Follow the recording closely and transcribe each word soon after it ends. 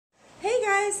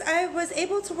guys, I was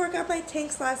able to work on my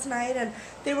tanks last night and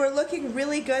they were looking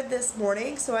really good this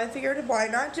morning, so I figured why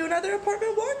not do another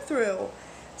apartment walkthrough.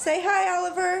 Say hi,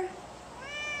 Oliver.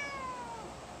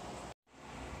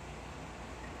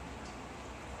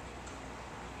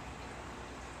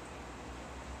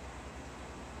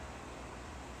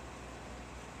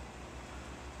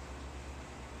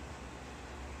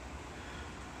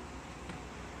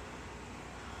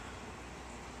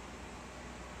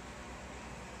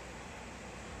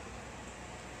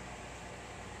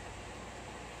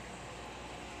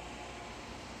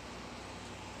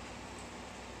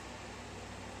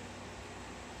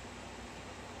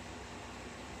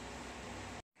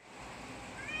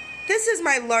 This is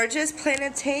my largest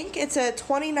planted tank. It's a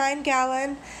 29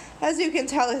 gallon. As you can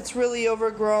tell, it's really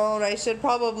overgrown. I should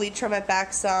probably trim it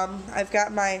back some. I've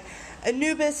got my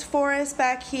Anubis forest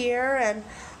back here and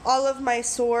all of my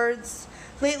swords.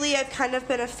 Lately, I've kind of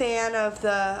been a fan of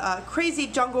the crazy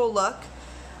jungle look.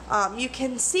 You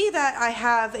can see that I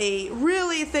have a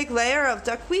really thick layer of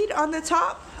duckweed on the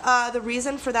top. The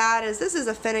reason for that is this is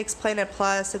a Phoenix Planet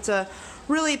Plus. It's a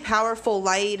really powerful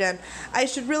light, and I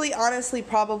should really honestly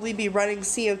probably be running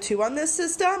CO2 on this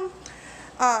system.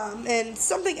 And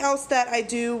something else that I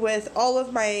do with all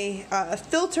of my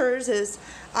filters is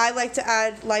I like to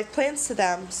add live plants to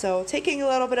them. So taking a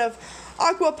little bit of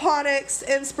aquaponics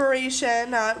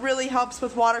inspiration really helps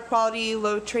with water quality,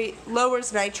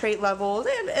 lowers nitrate levels,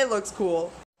 and it looks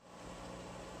cool.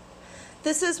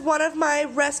 This is one of my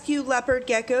rescue leopard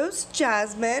geckos,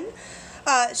 Jasmine.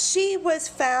 She was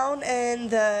found in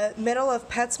the middle of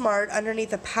PetSmart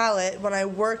underneath a pallet when I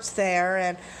worked there,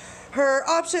 and her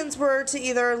options were to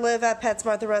either live at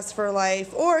PetSmart the rest of her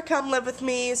life or come live with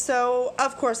me, so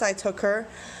of course I took her.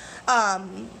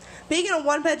 Being in a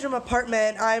one-bedroom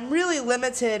apartment, I'm really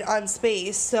limited on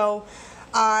space, so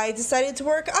I decided to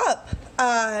work up.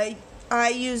 I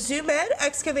use Zoom Ed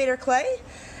excavator clay,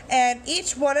 and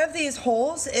each one of these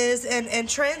holes is an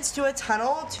entrance to a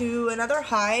tunnel to another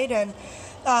hide, and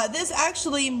this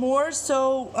actually more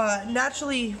so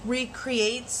naturally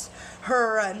recreates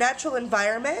her natural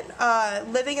environment.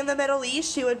 Living in the Middle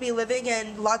East, she would be living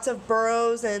in lots of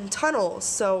burrows and tunnels,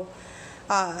 so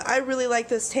I really like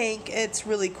this tank. It's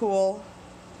really cool.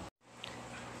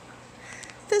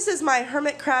 This is my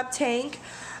hermit crab tank.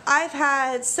 I've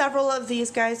had several of these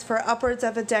guys for upwards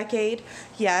of a decade.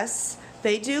 Yes,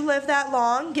 they do live that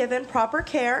long, given proper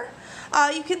care.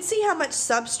 You can see how much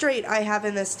substrate I have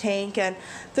in this tank, and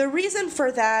the reason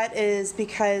for that is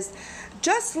because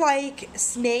just like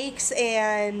snakes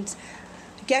and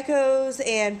geckos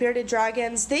and bearded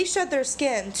dragons, they shed their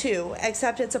skin too,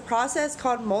 except it's a process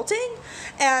called molting,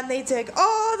 and they dig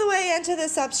all the way into the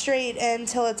substrate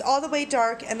until it's all the way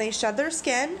dark and they shed their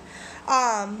skin.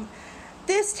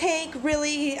 This tank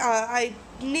really,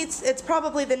 it's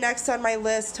probably the next on my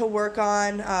list to work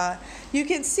on. You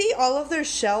can see all of their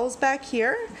shells back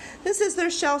here. This is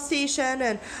their shell station,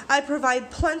 and I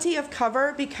provide plenty of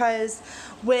cover because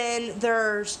when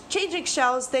they're changing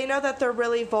shells, they know that they're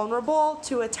really vulnerable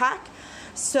to attack.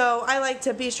 So I like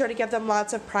to be sure to give them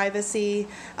lots of privacy.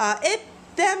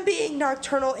 Them being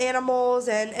nocturnal animals,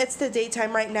 and it's the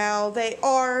daytime right now, they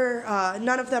are,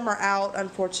 none of them are out,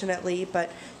 unfortunately, but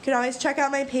you can always check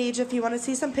out my page if you want to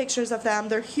see some pictures of them.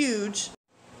 They're huge.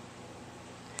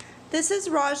 This is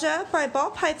Raja, my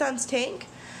ball python's tank.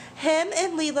 Him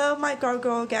and Lilo, my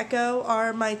gargoyle gecko,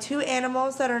 are my two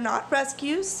animals that are not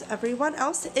rescues. Everyone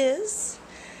else is.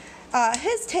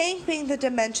 His tank being the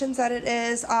dimensions that it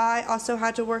is, I also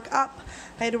had to work up.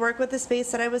 I had to work with the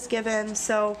space that I was given,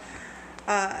 so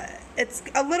it's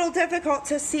a little difficult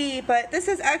to see, but this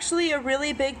is actually a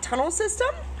really big tunnel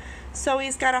system. So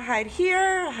he's got a hide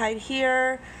here, a hide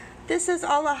here. This is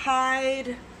all a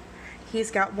hide.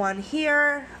 He's got one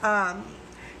here.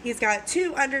 He's got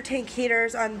two under tank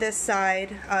heaters on this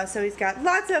side. So he's got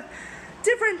lots of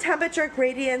different temperature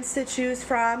gradients to choose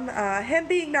from. Him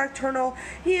being nocturnal,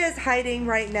 he is hiding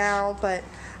right now, but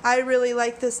I really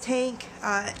like this tank.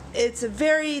 It's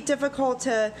very difficult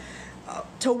to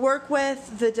work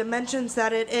with, the dimensions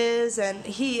that it is, and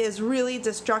he is really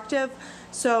destructive,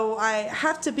 so I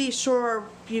have to be sure,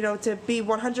 to be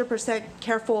 100%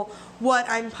 careful what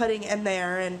I'm putting in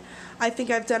there, and I think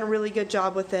I've done a really good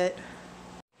job with it.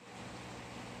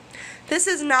 This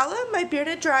is Nala, my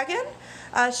bearded dragon.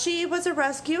 She was a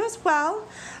rescue as well.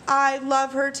 I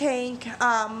love her tank.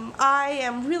 I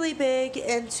am really big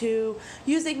into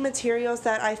using materials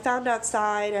that I found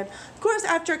outside, and of course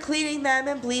after cleaning them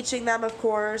and bleaching them, of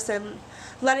course, and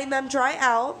letting them dry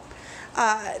out,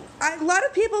 A lot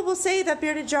of people will say that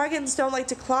bearded dragons don't like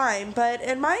to climb, but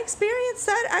in my experience,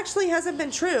 that actually hasn't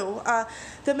been true.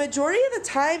 The majority of the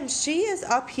time, she is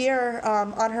up here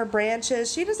on her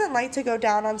branches. She doesn't like to go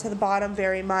down onto the bottom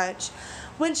very much.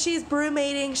 When she's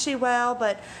brumating, she will,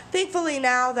 but thankfully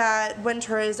now that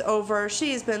winter is over,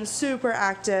 she's been super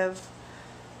active.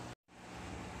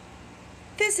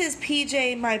 This is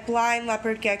PJ, my blind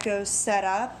leopard gecko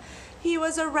setup. He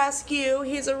was a rescue.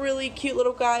 He's a really cute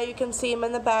little guy. You can see him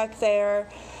in the back there.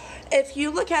 If you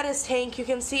look at his tank, you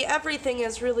can see everything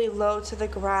is really low to the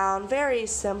ground, very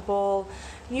simple.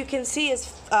 You can see his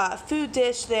food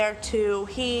dish there too.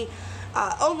 He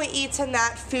only eats in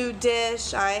that food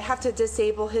dish. I have to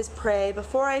disable his prey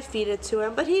before I feed it to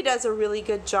him, but he does a really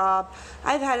good job.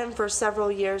 I've had him for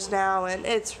several years now, and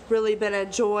it's really been a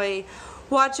joy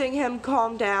watching him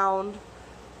calm down.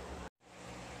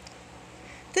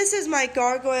 This is my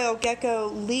gargoyle gecko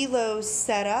Lilo's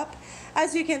setup.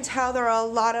 As you can tell, there are a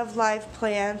lot of live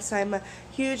plants. I'm a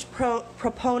huge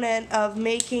proponent of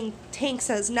making tanks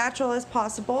as natural as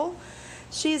possible.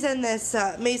 She's in this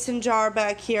mason jar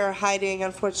back here hiding.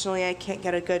 Unfortunately, I can't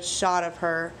get a good shot of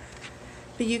her.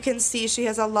 But you can see she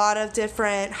has a lot of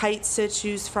different heights to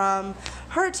choose from.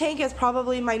 Her tank is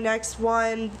probably my next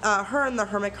one, her and the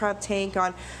hermit crab tank,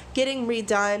 on getting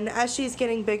redone. As she's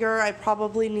getting bigger, I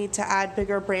probably need to add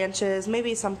bigger branches,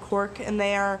 maybe some cork in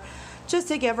there, just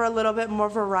to give her a little bit more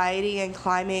variety in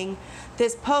climbing.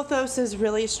 This pothos is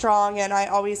really strong, and I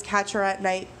always catch her at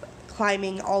night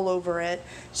climbing all over it.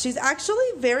 She's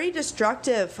actually very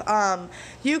destructive.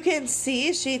 You can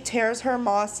see she tears her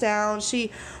moss down. She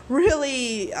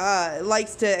really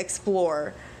likes to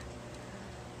explore.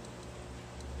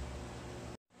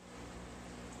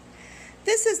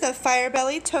 This is the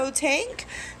Firebelly toad tank.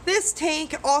 This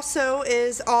tank also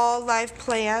is all live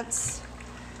plants.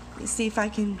 Let me see if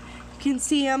you can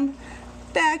see them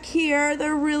back here.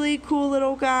 They're really cool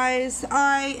little guys.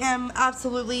 I am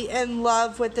absolutely in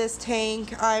love with this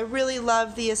tank. I really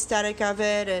love the aesthetic of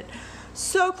it. It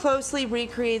so closely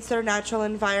recreates their natural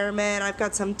environment. I've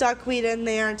got some duckweed in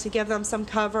there to give them some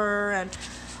cover, and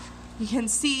you can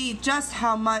see just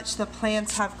how much the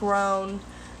plants have grown.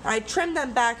 I trimmed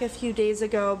them back a few days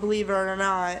ago, believe it or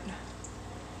not.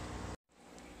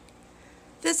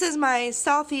 This is my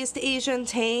Southeast Asian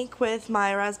tank with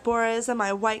my rasboras and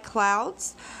my white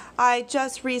clouds. I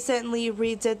just recently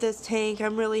redid this tank.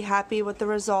 I'm really happy with the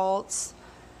results.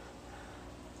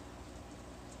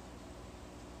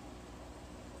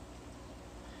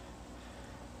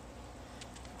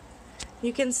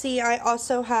 You can see I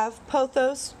also have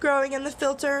pothos growing in the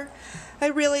filter. I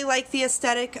really like the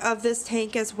aesthetic of this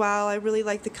tank as well. I really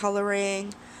like the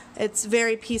coloring. It's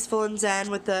very peaceful and zen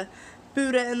with the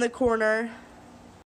Buddha in the corner.